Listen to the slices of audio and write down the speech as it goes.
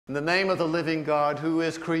In the name of the living God, who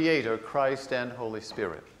is Creator, Christ, and Holy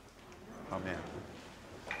Spirit. Amen.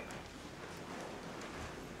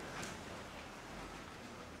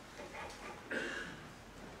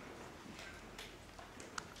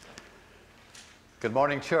 Good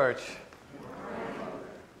morning, church. Good morning.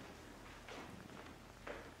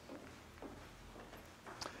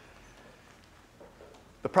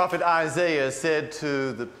 The prophet Isaiah said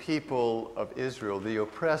to the people of Israel, the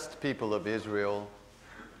oppressed people of Israel,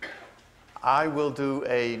 I will do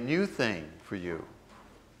a new thing for you.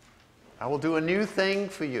 I will do a new thing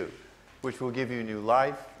for you, which will give you new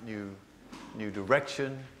life, new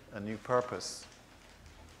direction, a new purpose.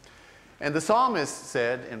 And the psalmist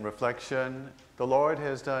said in reflection, the Lord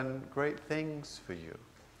has done great things for you.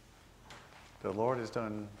 The Lord has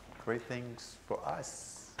done great things for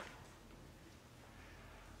us.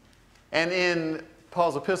 And in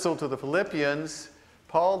Paul's epistle to the Philippians,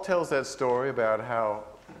 Paul tells that story about how,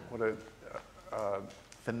 what a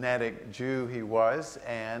fanatic Jew he was,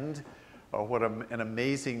 and what an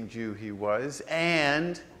amazing Jew he was,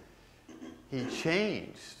 and he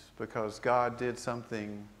changed because God did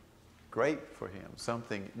something great for him,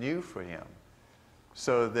 something new for him,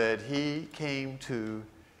 so that he came to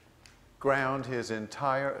ground his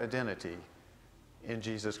entire identity in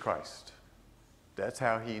Jesus Christ. That's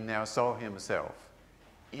how he now saw himself,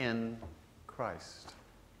 in Christ.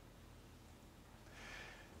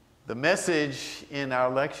 The message in our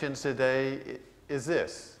lections today is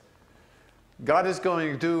this: God is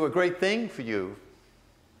going to do a great thing for you.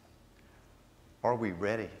 Are we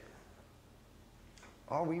ready?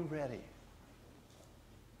 Are we ready?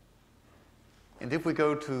 And if we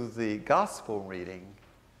go to the gospel reading,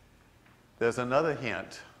 there's another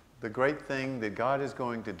hint. The great thing that God is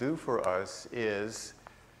going to do for us is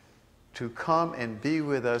to come and be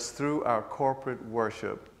with us through our corporate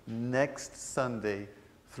worship next Sunday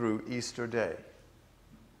through Easter Day.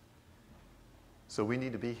 So we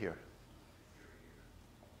need to be here.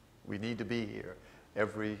 We need to be here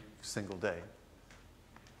every single day.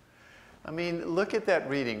 I mean, look at that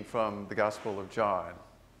reading from the Gospel of John.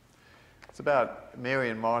 It's about Mary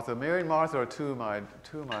and Martha. Mary and Martha are two of my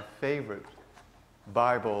favorite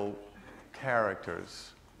Bible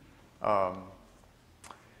characters.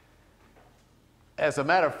 As a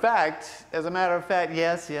matter of fact,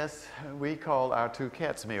 yes, we call our two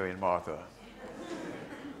cats Mary and Martha.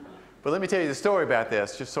 But let me tell you the story about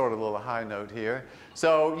this, just sort of a little high note here.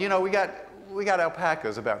 So, you know, we got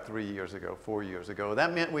alpacas about 4 years ago.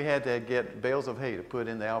 That meant we had to get bales of hay to put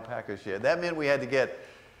in the alpaca shed. That meant we had to get,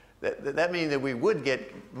 that means that we would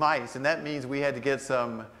get mice, and that means we had to get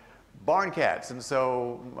some barn cats. And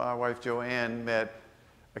so my wife Joanne met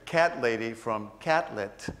a cat lady from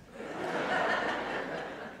Catlet.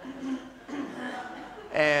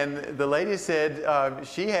 And the lady said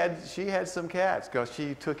she had some cats because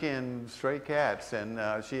she took in stray cats, and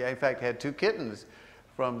she in fact had 2 kittens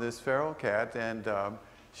from this feral cat, and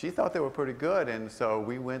she thought they were pretty good. And so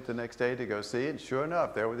we went the next day to go see it, and sure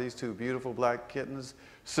enough, there were these 2 beautiful black kittens,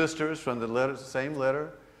 sisters from the same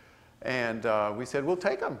litter, and we said, we'll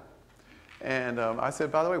take them. And I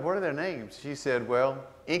said, by the way, what are their names? She said, well,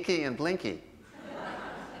 Inky and Blinky.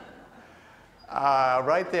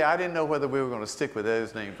 Right there, I didn't know whether we were going to stick with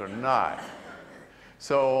those names or not.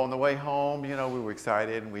 So on the way home, you know, we were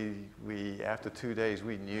excited, and we after 2 days,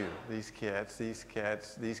 we knew these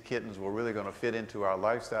kittens were really going to fit into our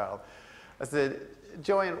lifestyle. I said,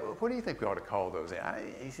 Joanne, what do you think we ought to call those?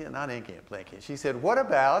 He said, not Inky and Blinky. She said, what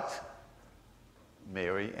about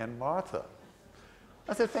Mary and Martha?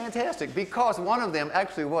 I said, fantastic, because one of them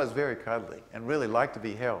actually was very cuddly and really liked to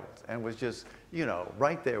be held and was just, you know,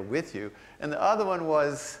 right there with you. And the other one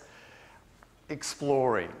was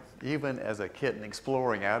exploring, even as a kitten,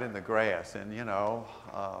 exploring out in the grass and, you know,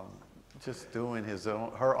 just doing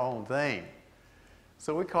her own thing.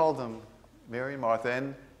 So we called them Mary and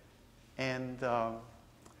Martha, and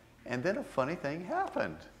then a funny thing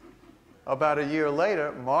happened. About a year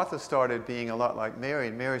later, Martha started being a lot like Mary,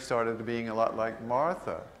 and Mary started being a lot like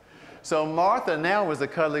Martha. So Martha now was the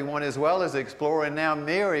cuddly one as well as the explorer, and now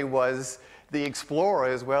Mary was the explorer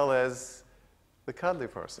as well as the cuddly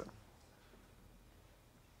person.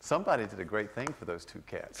 Somebody did a great thing for those 2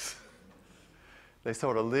 cats. They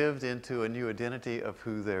sort of lived into a new identity of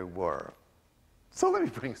who they were. So let me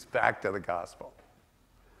bring us back to the gospel,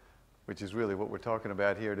 which is really what we're talking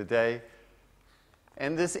about here today.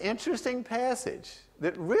 And this interesting passage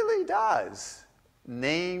that really does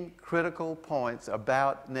name critical points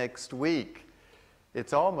about next week.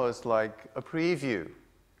 It's almost like a preview.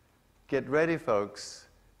 Get ready, folks.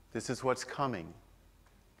 This is what's coming.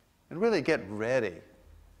 And really get ready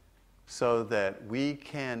so that we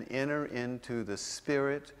can enter into the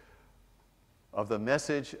spirit of the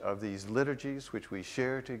message of these liturgies which we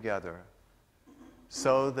share together,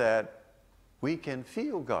 so that we can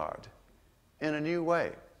feel God in a new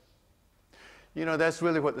way. You know, that's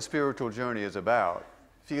really what the spiritual journey is about,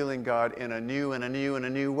 feeling God in a new and a new and a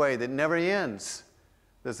new way that never ends.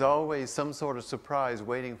 There's always some sort of surprise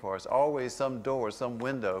waiting for us, always some door, some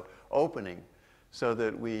window opening, so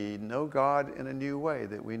that we know God in a new way,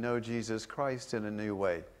 that we know Jesus Christ in a new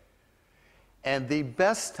way. And the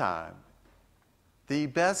best time,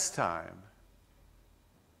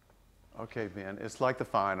 okay, Ben, it's like the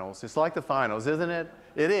finals. It's like the finals, isn't it?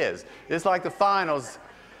 It is. It's like the finals.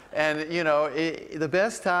 And, you know, the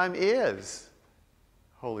best time is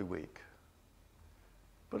Holy Week.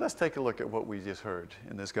 But let's take a look at what we just heard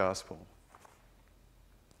in this gospel.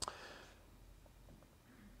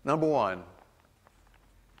 Number one,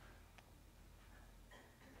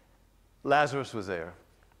 Lazarus was there.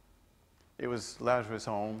 It was Lazarus'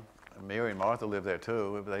 home. Mary and Martha lived there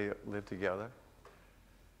too. They lived together.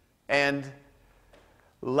 And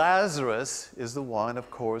Lazarus is the one,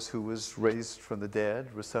 of course, who was raised from the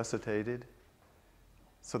dead, resuscitated.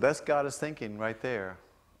 So that's got us thinking right there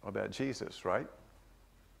about Jesus, right?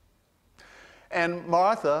 And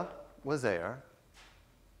Martha was there.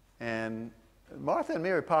 And Martha and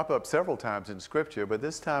Mary pop up several times in Scripture, but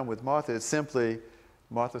this time with Martha, it's simply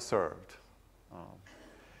Martha served.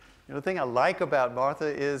 You know, the thing I like about Martha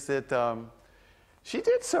is that she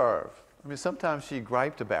did serve. I mean, sometimes she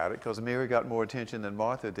griped about it because Mary got more attention than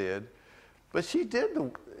Martha did, but she did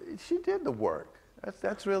the work.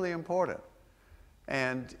 That's really important.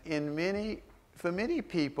 And for many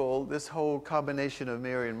people, this whole combination of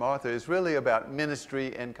Mary and Martha is really about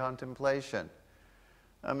ministry and contemplation.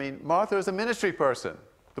 I mean, Martha is a ministry person.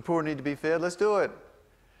 The poor need to be fed. Let's do it.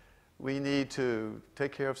 We need to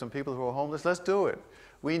take care of some people who are homeless. Let's do it.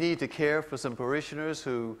 We need to care for some parishioners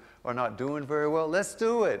who are not doing very well. Let's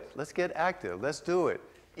do it. Let's get active. Let's do it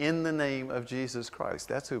in the name of Jesus Christ.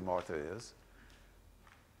 That's who Martha is.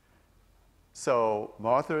 So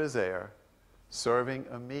Martha is there serving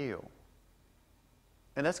a meal.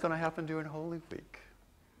 And that's going to happen during Holy Week.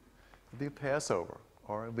 It'll be a Passover,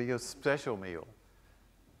 or it'll be a special meal.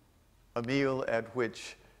 A meal at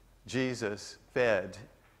which Jesus fed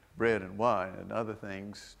bread and wine and other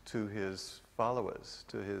things to his followers,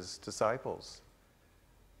 to his disciples.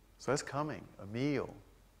 So that's coming, a meal.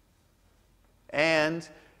 And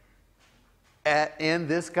in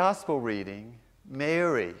this gospel reading,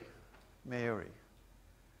 Mary. And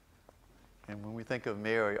when we think of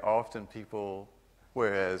Mary, often people,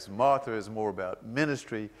 whereas Martha is more about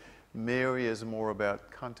ministry, Mary is more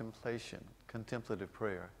about contemplation, contemplative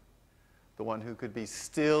prayer. The one who could be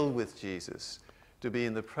still with Jesus, to be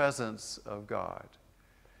in the presence of God,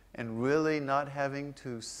 and really not having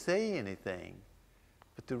to say anything,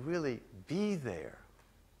 but to really be there.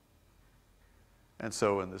 And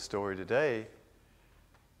so in the story today,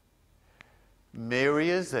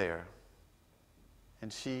 Mary is there,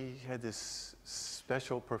 and she had this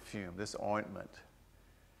special perfume, this ointment.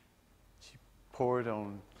 She poured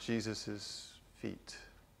on Jesus' feet.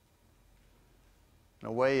 In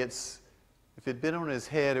a way, if it had been on his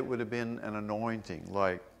head, it would have been an anointing,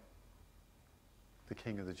 like the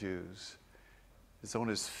King of the Jews. It's on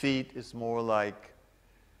his feet, it's more like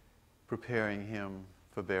preparing him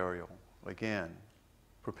for burial. Again,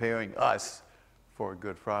 preparing us for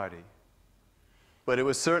Good Friday. But it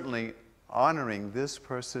was certainly honoring this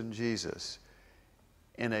person, Jesus,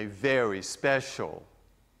 in a very special,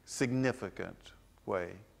 significant way.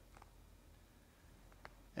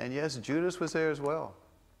 And yes, Judas was there as well.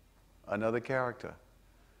 Another character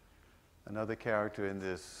in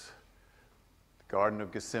this Garden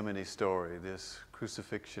of Gethsemane story, this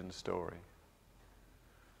crucifixion story.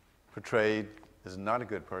 Portrayed as not a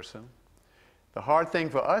good person. The hard thing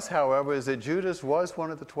for us, however, is that Judas was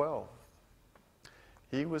one of the 12.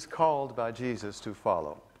 He was called by Jesus to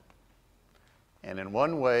follow. And in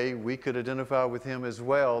one way, we could identify with him as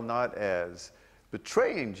well, not as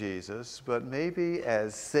betraying Jesus, but maybe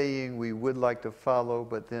as saying we would like to follow,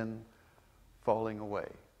 but then falling away.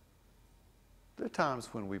 There are times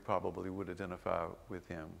when we probably would identify with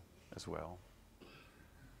him as well.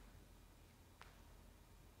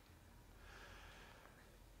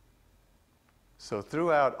 So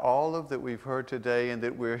throughout all of that we've heard today and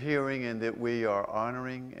that we're hearing and that we are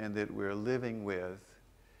honoring and that we're living with,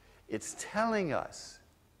 it's telling us,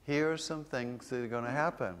 here are some things that are going to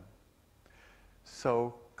happen.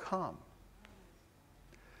 So come.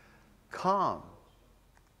 Come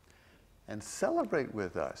and celebrate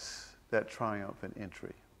with us that triumphant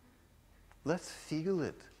entry. Let's feel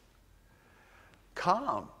it.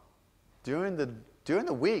 come during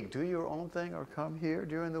the week. Do your own thing or come here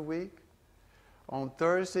during the week. On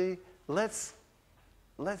Thursday, let's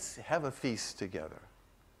have a feast together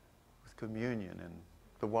with communion and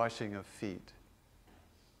the washing of feet.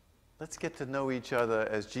 Let's get to know each other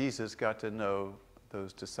as Jesus got to know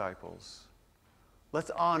those disciples. Let's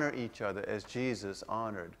honor each other as Jesus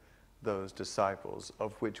honored those disciples,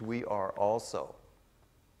 of which we are also.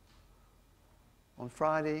 On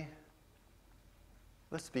Friday,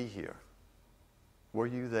 let's be here. Were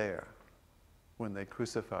you there when they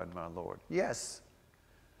crucified my Lord? Yes,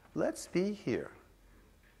 let's be here.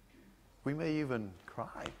 We may even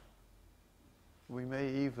cry. We may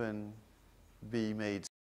even be made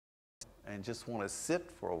and just want to sit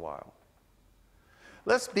for a while.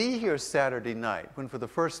 Let's be here Saturday night when for the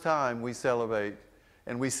first time we celebrate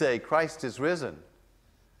and we say, Christ is risen.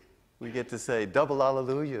 We get to say double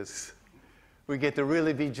hallelujahs. We get to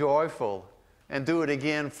really be joyful and do it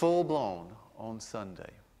again full-blown on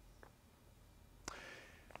Sunday.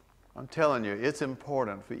 I'm telling you, it's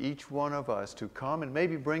important for each one of us to come and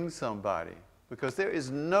maybe bring somebody, because there is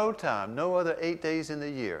no time, no other 8 days in the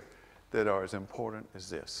year that are as important as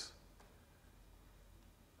this.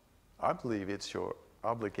 I believe it's your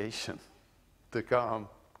obligation to come.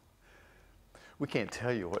 We can't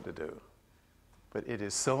tell you what to do, but it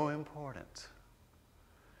is so important.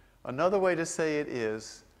 Another way to say it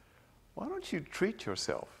is, why don't you treat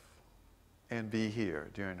yourself and be here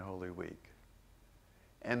during Holy Week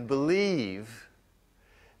and believe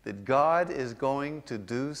that God is going to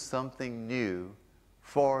do something new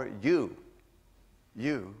for you.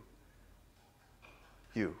 You.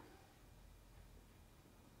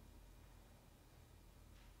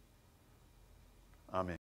 Amen.